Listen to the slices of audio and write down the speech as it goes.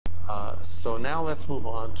So now let's move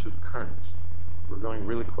on to current. We're going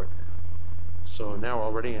really quick now. So now we're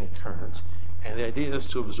already in current, and the idea is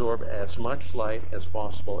to absorb as much light as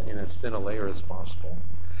possible in as thin a layer as possible.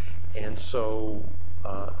 And so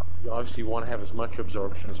obviously you want to have as much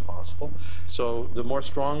absorption as possible. So the more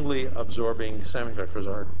strongly absorbing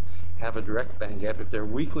semiconductors have a direct band gap. If they're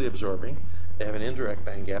weakly absorbing, they have an indirect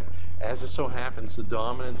band gap. As it so happens, the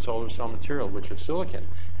dominant solar cell material, which is silicon,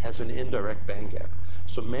 has an indirect band gap.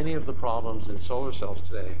 So many of the problems in solar cells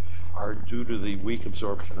today are due to the weak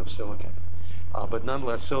absorption of silicon. But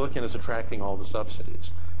nonetheless, silicon is attracting all the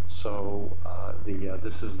subsidies. So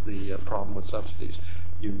this is the problem with subsidies.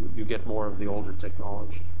 You get more of the older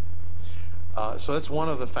technology. So that's one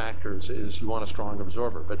of the factors, is you want a strong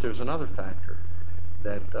absorber. But there's another factor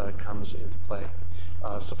that comes into play.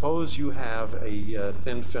 Suppose you have a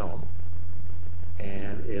thin film,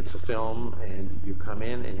 and it's a film, and you come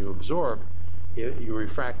in and you absorb, you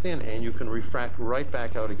refract in, and you can refract right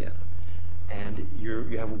back out again. And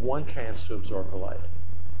you have one chance to absorb the light.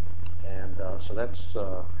 And so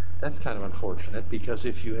that's kind of unfortunate, because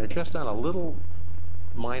if you had just done a little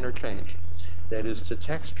minor change, that is to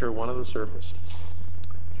texture one of the surfaces,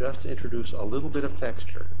 just introduce a little bit of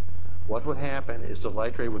texture, what would happen is the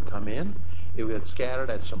light ray would come in, it would get scattered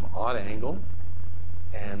at some odd angle,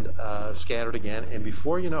 and scattered again, and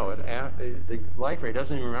before you know it, the light ray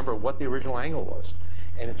doesn't even remember what the original angle was,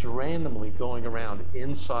 and it's randomly going around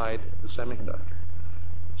inside the semiconductor.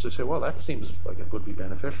 So you say, well, that seems like it would be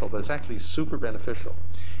beneficial, but it's actually super beneficial.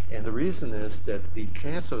 And the reason is that the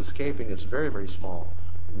chance of escaping is very, very small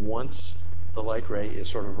once the light ray is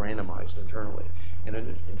sort of randomized internally. And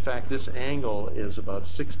in fact, this angle is about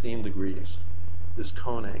 16 degrees. This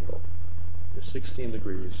cone angle is 16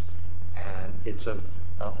 degrees, and it's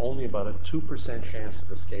only about a 2% chance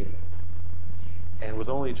of escaping. And with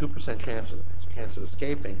only a 2% chance of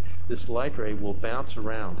escaping, this light ray will bounce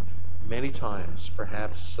around many times,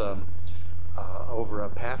 perhaps over a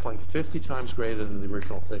path length 50 times greater than the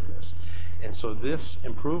original thickness. And so this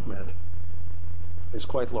improvement is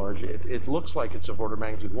quite large. It looks like it's of order of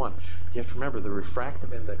magnitude 1. You have to remember, the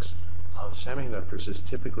refractive index of semiconductors is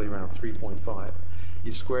typically around 3.5.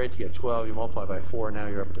 You square it, you get 12, you multiply by 4, now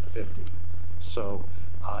you're up to 50. So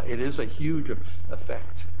it is a huge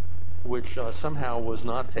effect, which somehow was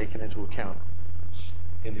not taken into account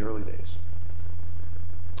in the early days.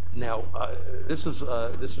 Now, this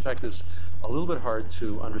effect is a little bit hard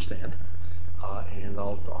to understand, and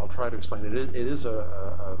I'll try to explain it. It is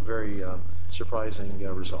a very surprising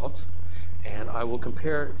result, and I will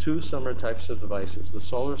compare two similar types of devices, the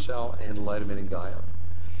solar cell and the light-emitting diode.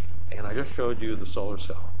 And I just showed you the solar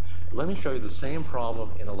cell. Let me show you the same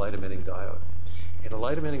problem in a light-emitting diode. In a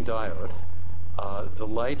light-emitting diode, the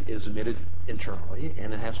light is emitted internally,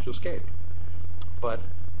 and it has to escape. But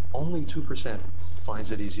only 2%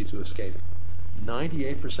 finds it easy to escape.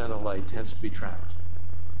 98% of light tends to be trapped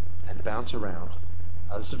and bounce around.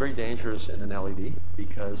 This is very dangerous in an LED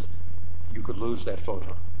because you could lose that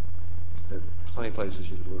photon. There are plenty of places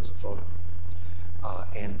you could lose a photon.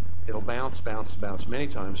 And it'll bounce, bounce, bounce many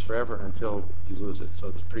times forever until you lose it, so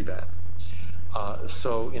it's pretty bad.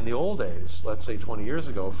 So in the old days, let's say 20 years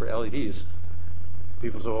ago, for LEDs,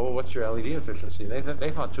 people say, oh, what's your LED efficiency? They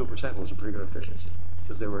thought 2% was a pretty good efficiency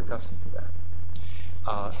because they were accustomed to that.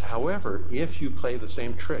 However, if you play the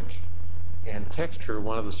same trick and texture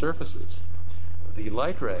one of the surfaces, the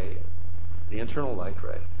light ray, the internal light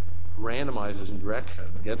ray, randomizes in direction,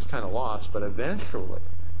 gets kind of lost, but eventually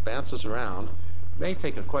bounces around. May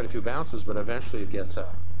take quite a few bounces, but eventually it gets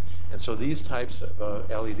out. And so these types of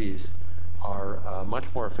LEDs are much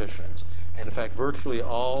more efficient. And in fact, virtually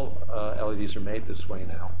all LEDs are made this way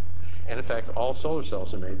now. And in fact, all solar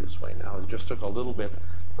cells are made this way now. It just took a little bit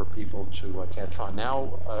for people to catch on.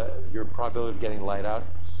 Now, your probability of getting light out,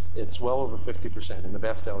 it's well over 50%. In the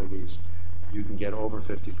best LEDs, you can get over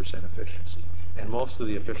 50% efficiency. And most of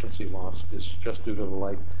the efficiency loss is just due to the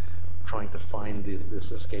light trying to find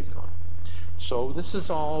this escape cone. So this is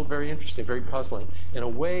all very interesting, very puzzling. In a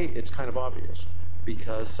way, it's kind of obvious,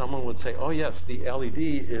 because someone would say, oh yes, the LED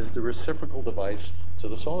is the reciprocal device to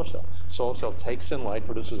the solar cell. Solar cell takes in light,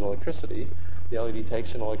 produces electricity. The LED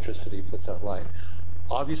takes in electricity, puts out light.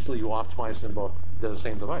 Obviously, you optimize them both, they're the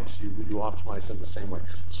same device. You optimize them the same way.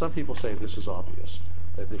 Some people say this is obvious,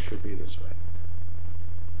 that this should be this way.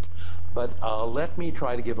 But let me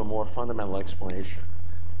try to give a more fundamental explanation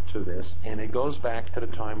to this, and it goes back to the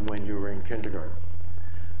time when you were in kindergarten.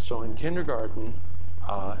 So in kindergarten,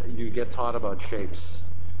 you get taught about shapes,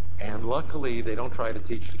 and luckily they don't try to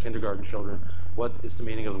teach the kindergarten children what is the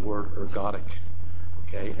meaning of the word ergodic.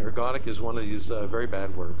 Okay, ergodic is one of these very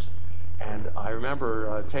bad words, And I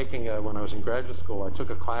remember taking, when I was in graduate school, I took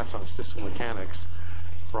a class on statistical mechanics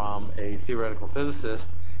from a theoretical physicist,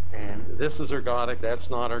 and this is ergodic, that's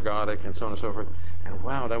not ergodic, and so on and so forth. And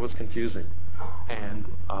wow, that was confusing. And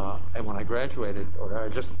when I graduated, or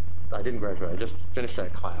I didn't graduate, I just finished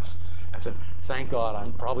that class. I said, thank God,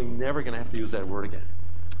 I'm probably never going to have to use that word again.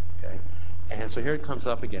 Okay? And so here it comes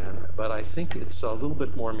up again, but I think it's a little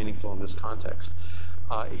bit more meaningful in this context.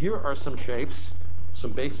 Here are some shapes,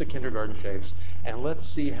 some basic kindergarten shapes, and let's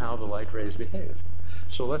see how the light rays behave.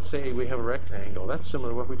 So let's say we have a rectangle. That's similar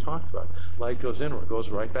to what we talked about. Light goes in, goes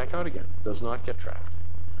right back out again, does not get trapped.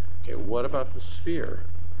 Okay, what about the sphere?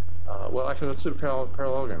 Well, actually, let's do the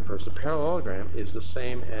parallelogram first. The parallelogram is the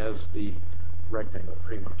same as the rectangle,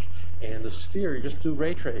 pretty much. And the sphere, you just do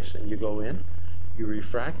ray tracing. You go in, you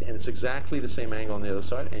refract, and it's exactly the same angle on the other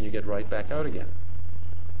side, and you get right back out again.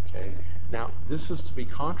 Okay. Now, this is to be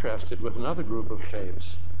contrasted with another group of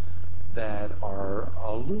shapes that are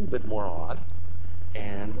a little bit more odd.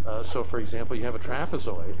 And so, for example, you have a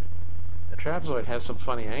trapezoid. The trapezoid has some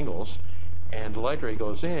funny angles, and the light ray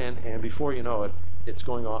goes in, and before you know it, it's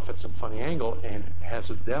going off at some funny angle and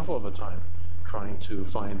has a devil of a time trying to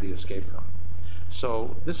find the escape cone.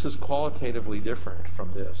 So this is qualitatively different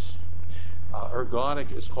from this.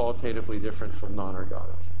 Ergodic is qualitatively different from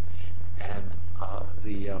non-ergodic. And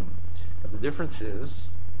the difference is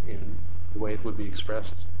in the way it would be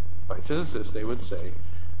expressed by physicists. They would say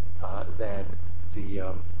that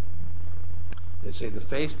they say the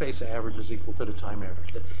phase space average is equal to the time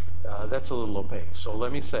average. That's a little opaque. So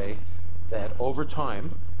let me say that over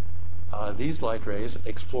time, these light rays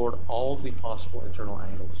explored all the possible internal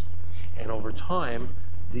angles. And over time,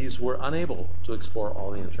 these were unable to explore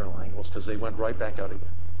all the internal angles because they went right back out again.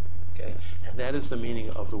 Okay? And that is the meaning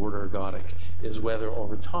of the word ergodic, is whether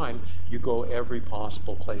over time you go every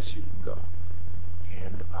possible place you can go.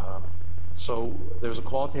 And so there's a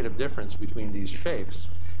qualitative difference between these shapes.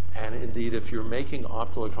 And indeed, if you're making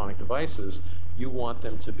optoelectronic devices, you want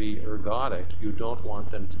them to be ergodic. You don't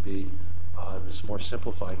want them to be this more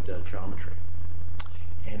simplified geometry.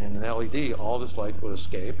 And in an LED, all this light would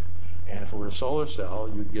escape. And if it were a solar cell,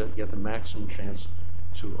 you'd get the maximum chance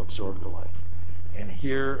to absorb the light. And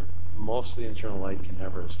here, most of the internal light can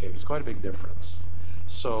never escape. It's quite a big difference.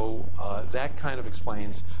 So that kind of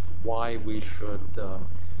explains why we should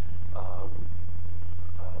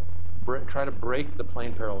try to break the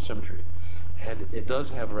plane parallel symmetry. And it does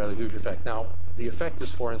have a rather huge effect. Now, the effect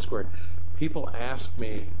is 4n squared. People ask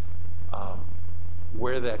me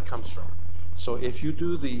where that comes from. So if you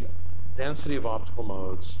do the density of optical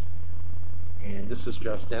modes, and this is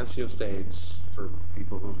just density of states for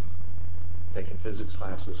people who've taken physics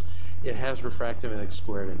classes, it has refractive index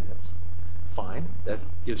squared in it. Fine, that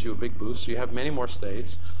gives you a big boost. So you have many more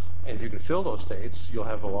states, and if you can fill those states, you'll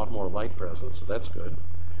have a lot more light present, so that's good.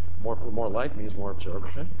 More light means more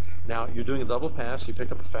absorption. Now, you're doing a double pass, you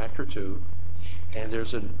pick up a factor 2, and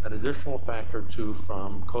there's an additional factor 2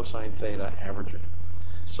 from cosine theta averaging.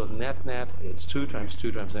 So net, it's 2 times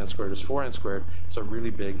 2 times n squared is 4n squared. It's a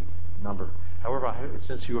really big number. However,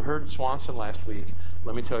 since you heard Swanson last week,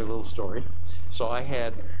 let me tell you a little story. So I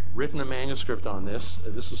had written a manuscript on this.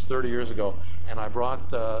 This was 30 years ago, and I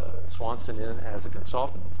brought Swanson in as a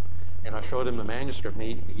consultant, and I showed him the manuscript,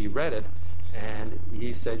 and he read it, and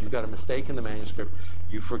he said, you've got a mistake in the manuscript.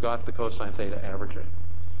 You forgot the cosine theta averaging.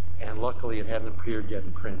 And luckily, it hadn't appeared yet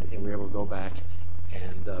in print, and we were able to go back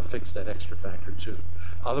and fix that extra factor 2.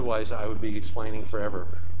 Otherwise, I would be explaining forever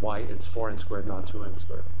why it's 4n squared, not 2n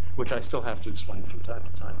squared, which I still have to explain from time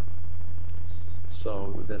to time.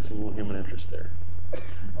 So that's a little human interest there.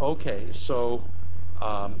 Okay, so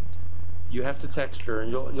you have to texture,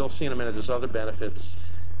 and you'll see in a minute there's other benefits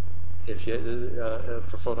if you,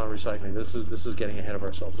 for photon recycling. This is getting ahead of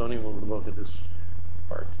ourselves. Don't even look at this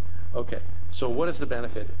part. Okay, so what is the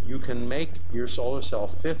benefit? You can make your solar cell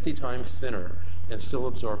 50 times thinner and still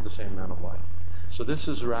absorb the same amount of light. So this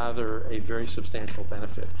is rather a very substantial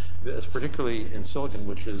benefit, particularly in silicon,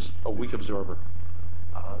 which is a weak absorber.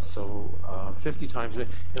 50 times, the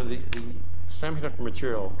semiconductor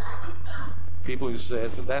material, people used to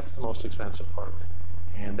say that's the most expensive part,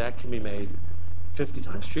 and that can be made 50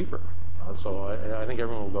 times cheaper. So I think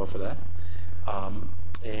everyone will go for that.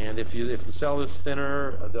 And if the cell is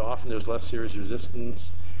thinner, often there's less series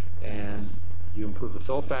resistance, and you improve the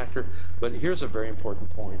fill factor. But here's a very important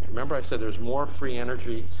point. Remember I said there's more free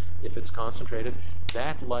energy if it's concentrated.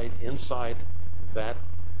 That light inside that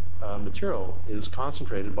material is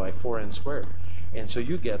concentrated by 4n squared. And so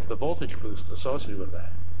you get the voltage boost associated with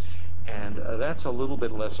that. And that's a little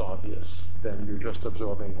bit less obvious than you're just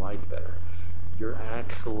absorbing light better. you're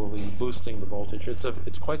actually boosting the voltage.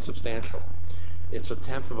 It's quite substantial. It's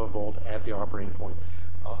 1/10 of a volt at the operating point.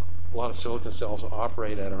 A lot of silicon cells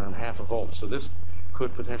operate at around 1/2 a volt, so this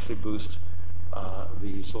could potentially boost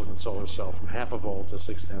the silicon solar cell from 1/2 a volt to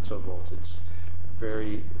 0.6 of a volt. It's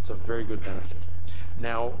a very good benefit.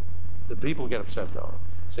 Now, the people get upset though.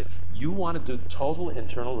 Say, you want to do total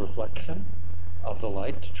internal reflection of the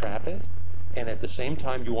light to trap it, and at the same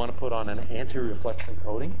time you want to put on an anti-reflection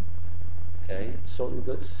coating? Okay, so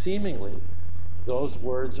seemingly those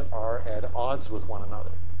words are at odds with one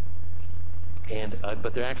another. And,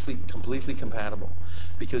 but they're actually completely compatible.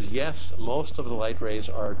 Because yes, most of the light rays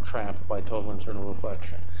are trapped by total internal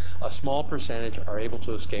reflection. A small percentage are able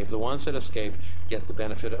to escape. The ones that escape get the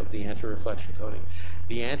benefit of the anti-reflection coating.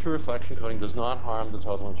 The anti-reflection coating does not harm the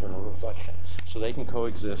total internal reflection. So they can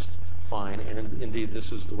coexist fine, and indeed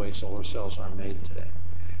this is the way solar cells are made today.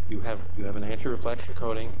 You have an anti-reflection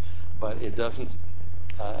coating, but it doesn't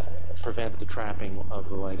prevent the trapping of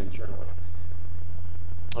the light internally.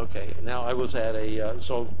 Okay, now I was at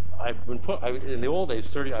so I've been in the old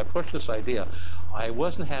days, I pushed this idea. I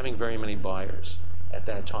wasn't having very many buyers at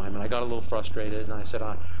that time, and I got a little frustrated, and I said,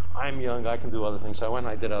 I'm young, I can do other things. So I went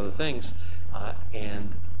and I did other things,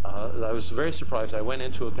 and I was very surprised. I went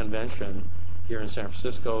into a convention here in San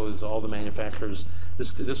Francisco. It was all the manufacturers.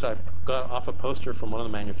 This I got off a poster from one of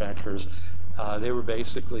the manufacturers. They were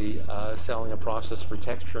basically selling a process for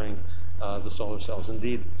texturing the solar cells.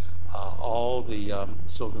 Indeed, all the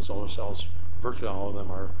silicon solar cells, virtually all of them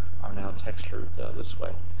are now textured this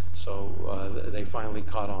way. So they finally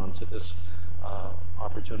caught on to this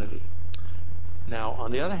opportunity. Now,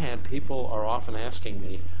 on the other hand, people are often asking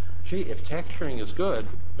me, gee, if texturing is good,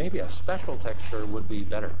 maybe a special texture would be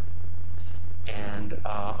better. And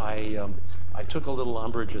I took a little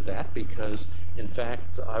umbrage at that because, in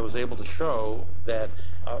fact, I was able to show that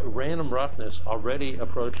random roughness already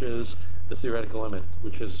approaches the theoretical limit,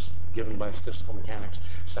 which is given by statistical mechanics.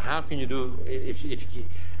 So how can you do,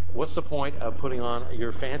 what's the point of putting on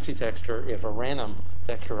your fancy texture if a random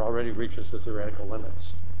texture already reaches the theoretical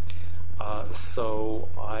limits? So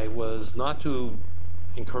I was not too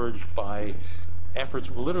encouraged by efforts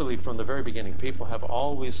literally from the very beginning. People have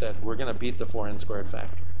always said, we're going to beat the 4n squared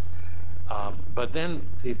factor. But then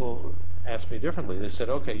people asked me differently. They said,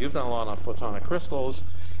 okay, you've done a lot on photonic crystals.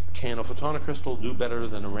 Can a photonic crystal do better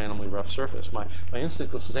than a randomly rough surface? My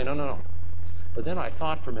instinct was to say, no. But then I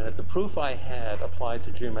thought for a minute, the proof I had applied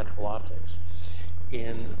to geometrical optics.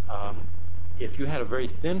 If you had a very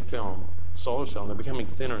thin film solar cell, and they're becoming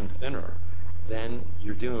thinner and thinner, then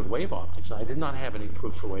you're dealing with wave optics. And I did not have any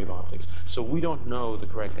proof for wave optics. So we don't know the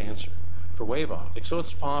correct answer for wave optics. So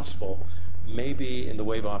it's possible, maybe in the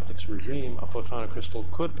wave optics regime, a photonic crystal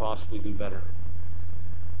could possibly do better.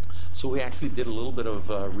 So we actually did a little bit of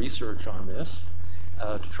research on this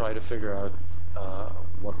to try to figure out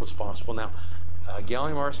what was possible. Now,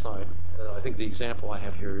 gallium arsenide, I think the example I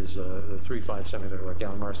have here is the 3.5 centimeter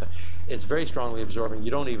gallium arsenide. It's very strongly absorbing.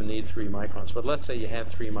 You don't even need 3 microns. But let's say you had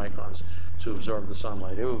 3 microns to absorb the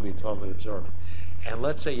sunlight. It would be totally absorbed. And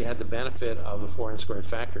let's say you had the benefit of the 4n squared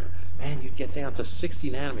factor. Man, you'd get down to 60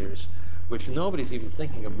 nanometers, which nobody's even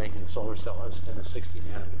thinking of making a solar cell as thin as 60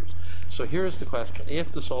 nanometers. So here's the question.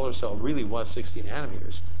 If the solar cell really was 60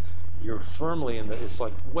 nanometers, you're firmly in it's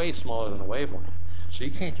like way smaller than a wavelength. So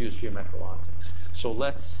you can't use geometrical optics. So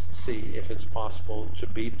let's see if it's possible to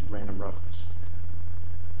beat random roughness.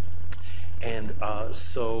 And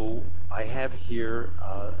so I have here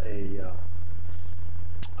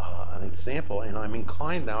an example, and I'm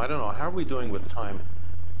inclined now, I don't know, how are we doing with time,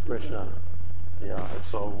 Krishna? Yeah,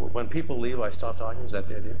 so when people leave, I stop talking, is that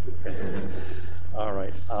the idea? Okay. All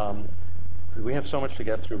right. We have so much to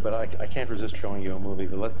get through, but I can't resist showing you a movie,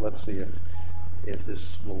 but let's see if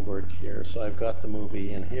this will work here. So I've got the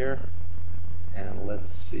movie in here, and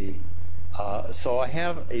let's see. So I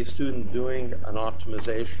have a student doing an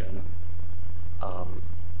optimization,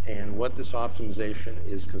 and what this optimization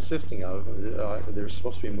is consisting of, there's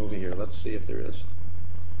supposed to be a movie here. Let's see if there is.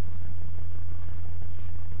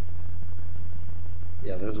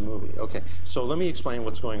 Yeah, there's a movie. Okay, so let me explain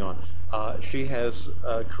what's going on. She has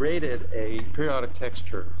created a periodic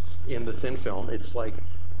texture in the thin film. It's like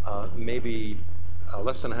maybe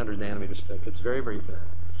less than 100 nanometers thick. It's very, very thin.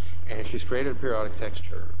 And she's created a periodic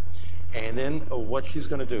texture. And then what she's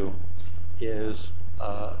going to do is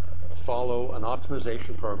follow an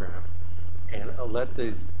optimization program and let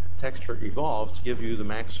the texture evolve to give you the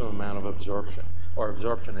maximum amount of absorption or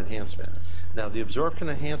absorption enhancement. Now, the absorption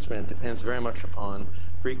enhancement depends very much upon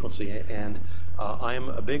frequency, and I'm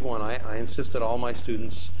a big one. I insist that all my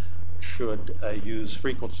students should use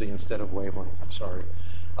frequency instead of wavelength. I'm sorry.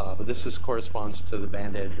 but this corresponds to the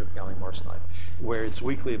band edge of gallium arsenide, where it's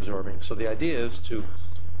weakly absorbing. So the idea is to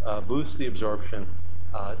boost the absorption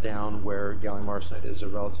down where gallium arsenide is a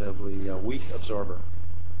relatively weak absorber.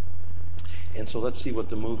 And so let's see what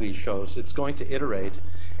the movie shows. It's going to iterate,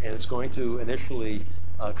 and it's going to initially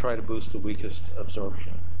try to boost the weakest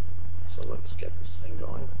absorption. So let's get this thing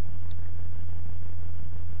going.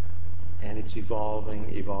 And it's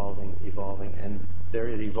evolving, and there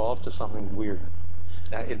it evolved to something weird.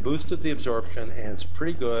 Now, it boosted the absorption, and it's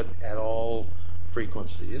pretty good at all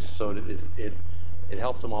frequencies, so it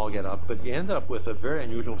helped them all get up, but you end up with a very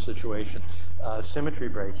unusual situation, symmetry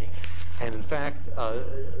breaking. And in fact,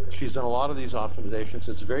 she's done a lot of these optimizations.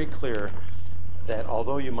 It's very clear that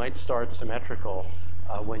although you might start symmetrical,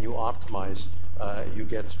 when you optimize, you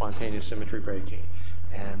get spontaneous symmetry breaking.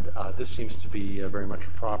 And this seems to be very much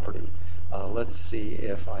a property. Let's see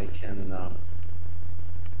if I can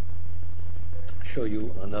show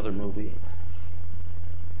you another movie.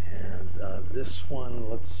 And this one,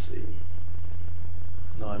 let's see.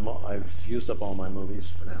 No, I've used up all my movies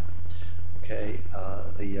for now. Okay,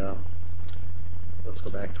 let's go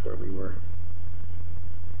back to where we were.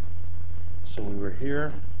 So we were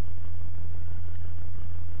here,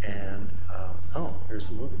 and oh, here's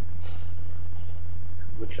the movie.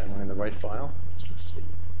 Which am I in the right file? Let's just see.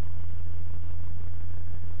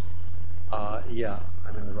 Yeah,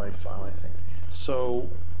 I'm in the right file, I think. So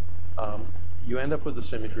you end up with the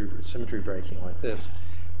symmetry breaking like this,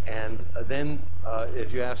 and then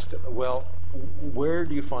if you ask, well, where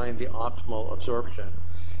do you find the optimal absorption?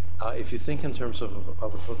 If you think in terms of a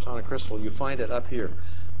photonic crystal, you find it up here.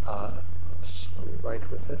 Oops, let me write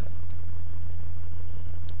with it.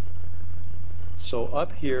 So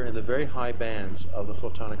up here in the very high bands of the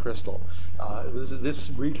photonic crystal, this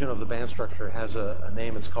region of the band structure has a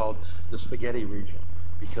name. It's called the spaghetti region,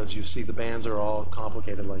 because you see the bands are all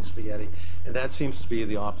complicated like spaghetti, and that seems to be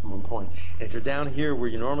the optimum point. And if you're down here where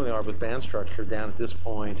you normally are with band structure, down at this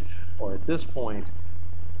point or at this point,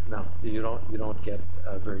 no, you don't get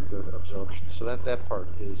a very good absorption. So that part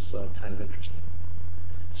is kind of interesting.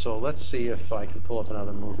 So let's see if I can pull up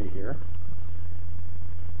another movie here.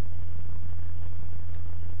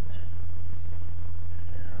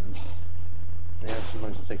 And yeah,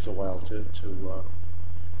 sometimes it takes a while for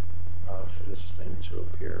this thing to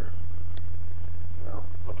appear. Well,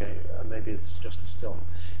 okay, maybe it's just a still.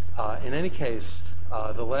 In any case,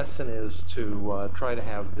 the lesson is to try to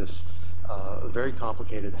have this very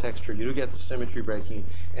complicated texture. You do get the symmetry breaking,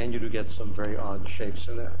 and you do get some very odd shapes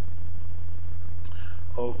in there.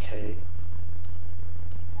 Okay.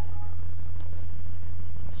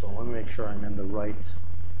 So let me make sure I'm in the right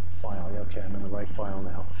file. Okay, I'm in the right file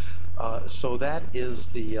now. So that is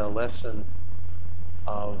the lesson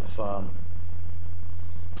of the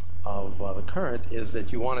current, is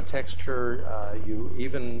that you want to texture,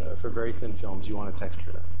 even for very thin films, you want to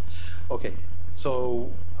texture them. Okay,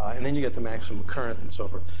 so, and then you get the maximum current and so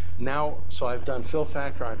forth. Now, so I've done fill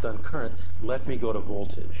factor, I've done current, let me go to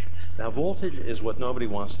voltage. Now, voltage is what nobody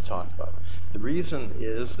wants to talk about. The reason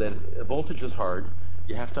is that voltage is hard.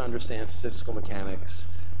 You have to understand statistical mechanics.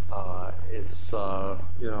 It's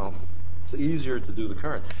easier to do the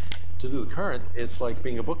current. To do the current, it's like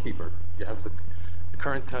being a bookkeeper. You have the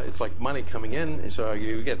current, it's like money coming in, so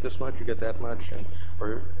you get this much, you get that much,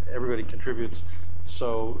 or everybody contributes.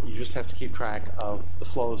 So you just have to keep track of the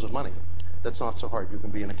flows of money. That's not so hard. You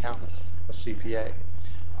can be an accountant, a CPA.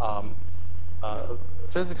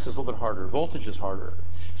 Physics is a little bit harder. Voltage is harder.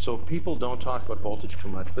 So people don't talk about voltage too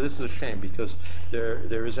much, but this is a shame, because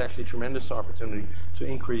there is actually tremendous opportunity to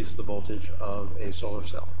increase the voltage of a solar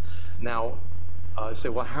cell. Now, say,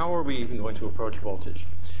 well, how are we even going to approach voltage?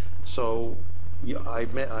 So I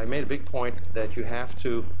made a big point that you have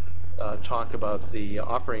to talk about the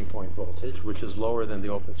operating point voltage, which is lower than the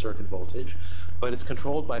open circuit voltage, but it's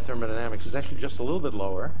controlled by thermodynamics. It's actually just a little bit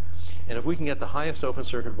lower. And if we can get the highest open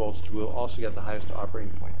circuit voltage, we'll also get the highest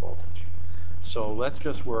operating point voltage. So let's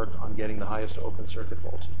just work on getting the highest open circuit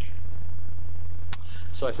voltage.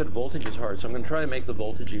 So I said voltage is hard, so I'm going to try to make the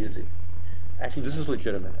voltage easy. Actually, this is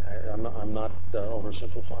legitimate. I'm not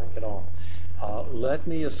oversimplifying at all. Let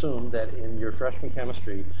me assume that in your freshman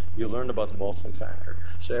chemistry, you learned about the Boltzmann factor.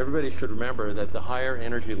 So everybody should remember that the higher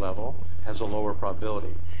energy level has a lower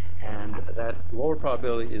probability. And that lower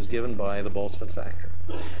probability is given by the Boltzmann factor.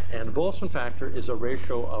 And the Boltzmann factor is a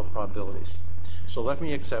ratio of probabilities. So let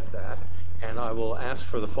me accept that, and I will ask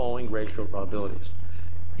for the following ratio of probabilities.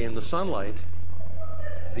 In the sunlight,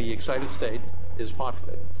 the excited state is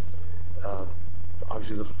populated.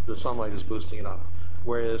 Obviously, the sunlight is boosting it up.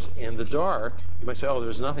 Whereas in the dark, you might say, oh,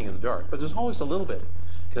 there's nothing in the dark, but there's always a little bit.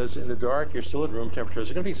 Because in the dark, you're still at room temperature.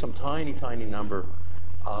 There's going to be some tiny, tiny number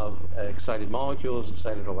of excited molecules,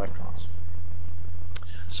 excited electrons.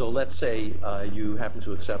 So let's say you happen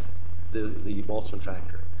to accept the Boltzmann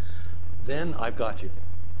factor. Then I've got you,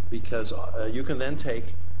 because you can then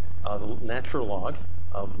take the natural log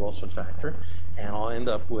of the Boltzmann factor, and I'll end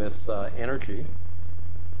up with energy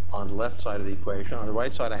on the left side of the equation. On the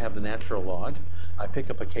right side, I have the natural log. I pick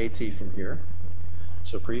up a kT from here,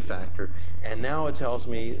 so prefactor, and now it tells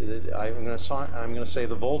me that I'm going to say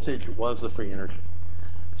the voltage was the free energy.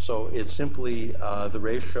 So it's simply the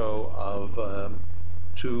ratio of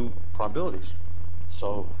two probabilities.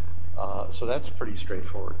 So that's pretty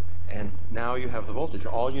straightforward. And now you have the voltage.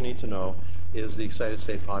 All you need to know is the excited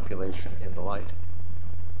state population in the light.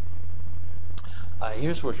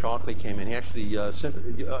 Here's where Shockley came in. He actually, you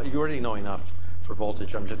already know enough for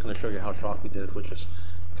voltage. I'm just going to show you how Shockley did it, which is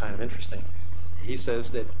kind of interesting. He says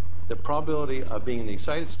that the probability of being in the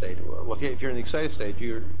excited state, well, if you're in the excited state,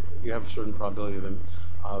 you have a certain probability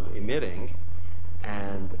of emitting,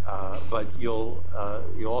 and but you'll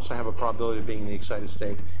also have a probability of being in the excited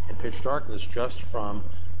state in pitch darkness just from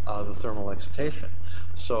the thermal excitation.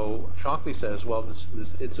 So Shockley says, well, it's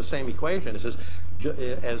the same equation. It says,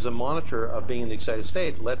 as a monitor of being in the excited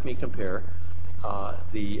state, let me compare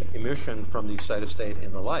the emission from the excited state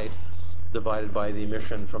in the light divided by the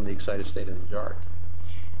emission from the excited state in the dark.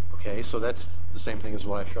 Okay, so that's the same thing as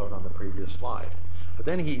what I showed on the previous slide. But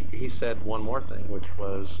then he said one more thing, which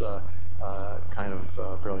was kind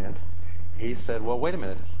of brilliant. He said, well, wait a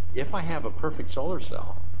minute. If I have a perfect solar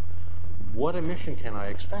cell, what emission can I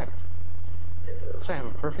expect? Let's say I have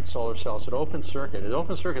a perfect solar cell. It's an open circuit. An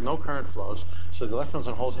open circuit, no current flows, so the electrons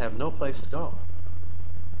and holes have no place to go.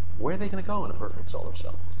 Where are they going to go in a perfect solar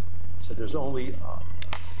cell? So there's only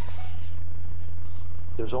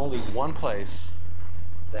one place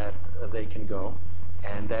that they can go,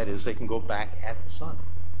 and that is they can go back at the sun.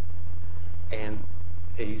 And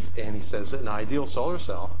he says that in an ideal solar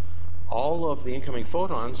cell, all of the incoming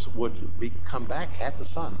photons would come back at the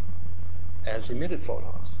sun as emitted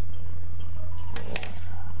photons.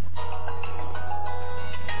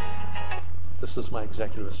 This is my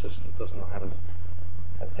executive assistant. Doesn't know how to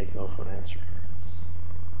take no for an answer here.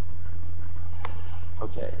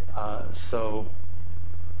 Okay, so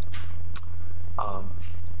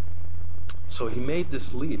he made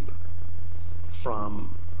this leap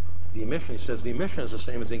from the emission. He says the emission is the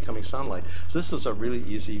same as the incoming sunlight. So this is a really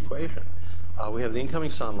easy equation. We have the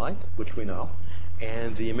incoming sunlight, which we know,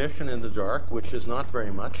 and the emission in the dark, which is not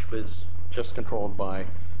very much, but it's just controlled by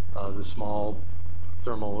the small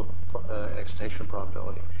thermal excitation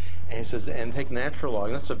probability. And he says, and take natural log,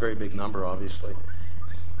 and that's a very big number, obviously.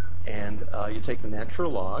 And you take the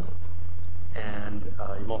natural log, and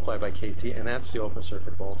you multiply by kT, and that's the open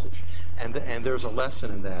circuit voltage. And there's a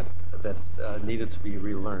lesson in that needed to be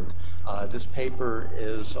relearned. This paper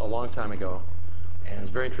is a long time ago, and it's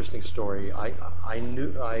a very interesting story.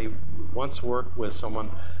 I once worked with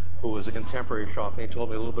someone who was a contemporary of Shockley. He told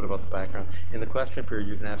me a little bit about the background. In the question period,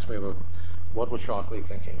 you can ask me about what was Shockley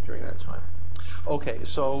thinking during that time. Okay,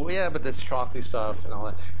 so yeah, but this Shockley stuff and all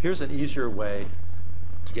that. Here's an easier way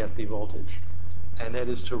to get the voltage, and that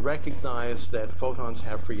is to recognize that photons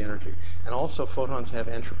have free energy, and also photons have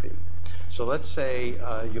entropy. So let's say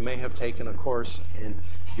you may have taken a course and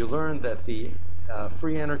you learned that the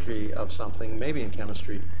free energy of something, maybe in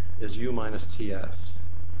chemistry, is U minus Ts.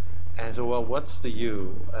 And so, well, what's the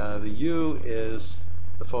U? The U is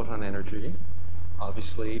the photon energy,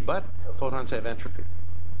 obviously, but photons have entropy.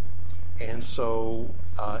 And so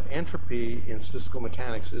entropy in statistical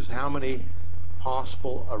mechanics is how many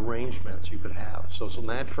possible arrangements you could have. So it's a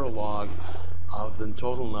natural log of the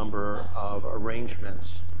total number of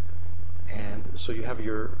arrangements. And so you have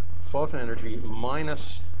your photon energy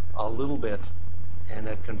minus a little bit, and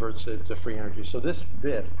that converts it to free energy. So this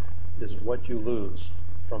bit is what you lose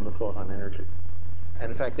from the photon energy.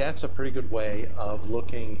 And in fact, that's a pretty good way of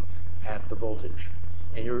looking at the voltage.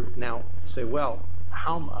 And you're now say, well,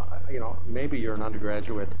 how, maybe you're an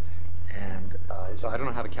undergraduate, and so I don't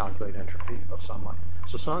know how to calculate entropy of sunlight.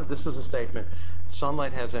 So this is a statement: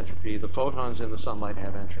 sunlight has entropy. The photons in the sunlight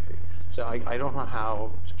have entropy. So I don't know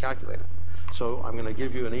how to calculate it. So I'm going to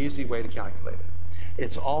give you an easy way to calculate it.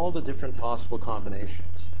 It's all the different possible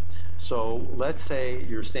combinations. So let's say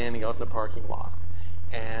you're standing out in the parking lot,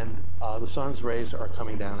 and the sun's rays are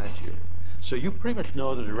coming down at you. So you pretty much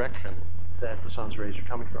know the direction that the sun's rays are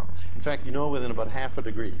coming from. In fact, you know within about half a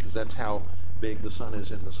degree, because that's how big the sun is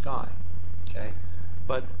in the sky. Okay?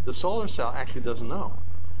 But the solar cell actually doesn't know,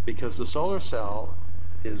 because the solar cell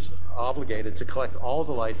is obligated to collect all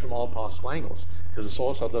the light from all possible angles, because the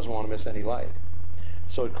solar cell doesn't want to miss any light.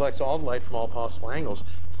 So it collects all the light from all possible angles,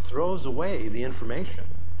 throws away the information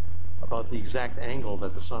about the exact angle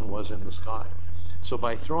that the sun was in the sky. So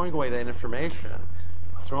by throwing away that information,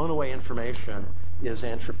 thrown away information is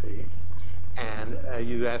entropy. And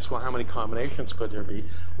you ask, well, how many combinations could there be?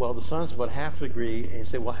 Well, the sun's about half a degree, and you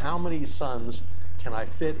say, well, how many suns can I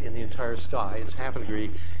fit in the entire sky? It's half a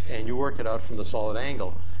degree, and you work it out from the solid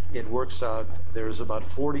angle. It works out there's about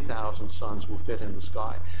 40,000 suns will fit in the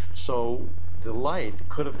sky. So the light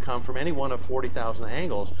could have come from any one of 40,000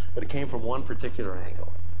 angles, but it came from one particular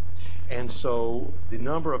angle. And so the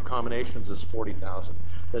number of combinations is 40,000.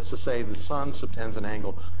 That's to say the sun subtends an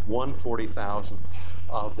angle 1/40,000th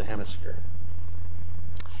of the hemisphere.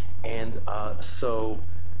 And so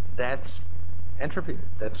that's entropy.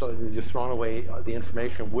 That's you've thrown away the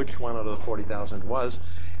information which one out of the 40,000 was,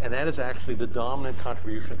 and that is actually the dominant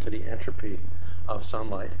contribution to the entropy of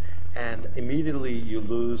sunlight. And immediately you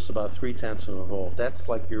lose about 0.3 of a volt. That's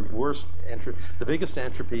like your worst entropy. The biggest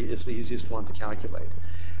entropy is the easiest one to calculate.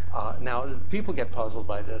 Now, people get puzzled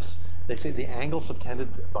by this. They say the angle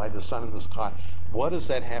subtended by the sun in the sky, what does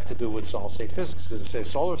that have to do with solid-state physics? Does it say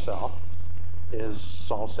solar cell is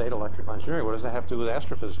solid-state electrical engineering? What does that have to do with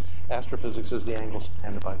astrophysics? Astrophysics is the angle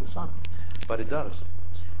subtended by the sun. But it does.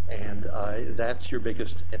 And that's your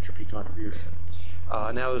biggest entropy contribution.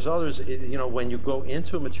 Now, there's others. You know, when you go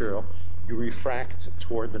into a material, you refract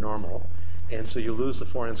toward the normal. And so you lose the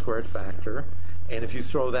 4n² factor. And if you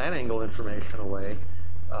throw that angle information away,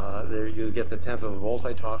 there you get the 1/10 of a volt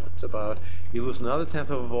I talked about. You lose another 1/10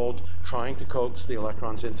 of a volt trying to coax the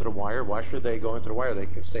electrons into the wire. Why should they go into the wire? They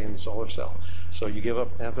can stay in the solar cell. So you give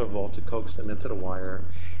up 1/10 of a volt to coax them into the wire.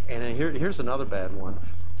 And then here's another bad one.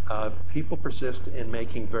 People persist in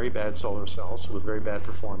making very bad solar cells with very bad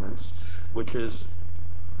performance, which is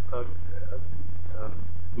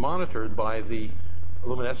monitored by the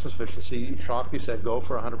luminescence efficiency. Shockley said go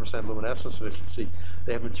for 100% luminescence efficiency.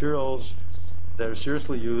 They have materials that are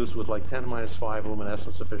seriously used with like 10⁻⁵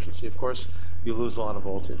 luminescence efficiency. Of course, you lose a lot of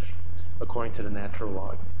voltage according to the natural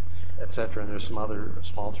log, etc. And there's some other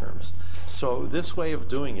small terms. So this way of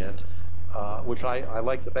doing it, which I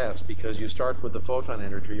like the best, because you start with the photon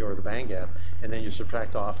energy or the band gap, and then you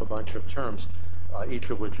subtract off a bunch of terms, each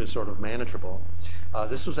of which is sort of manageable.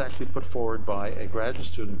 This was actually put forward by a graduate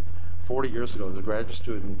student 40 years ago. There was a graduate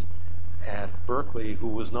student at Berkeley who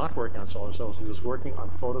was not working on solar cells. He was working on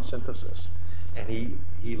photosynthesis. And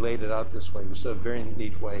he laid it out this way. It was a very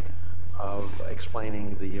neat way of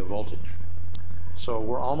explaining the voltage. So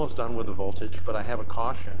we're almost done with the voltage, but I have a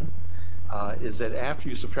caution, is that after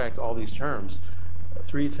you subtract all these terms,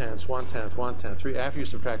 0.3, 1/10, 1/10, 3, after you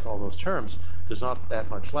subtract all those terms, there's not that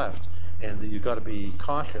much left. And you've got to be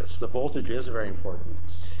cautious. The voltage is very important.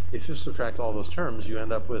 If you subtract all those terms, you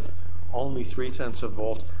end up with only 0.3 of a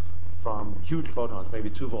volt from huge photons, maybe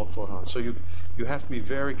 2-volt photons. So you have to be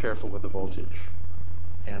very careful with the voltage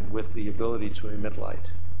and with the ability to emit light.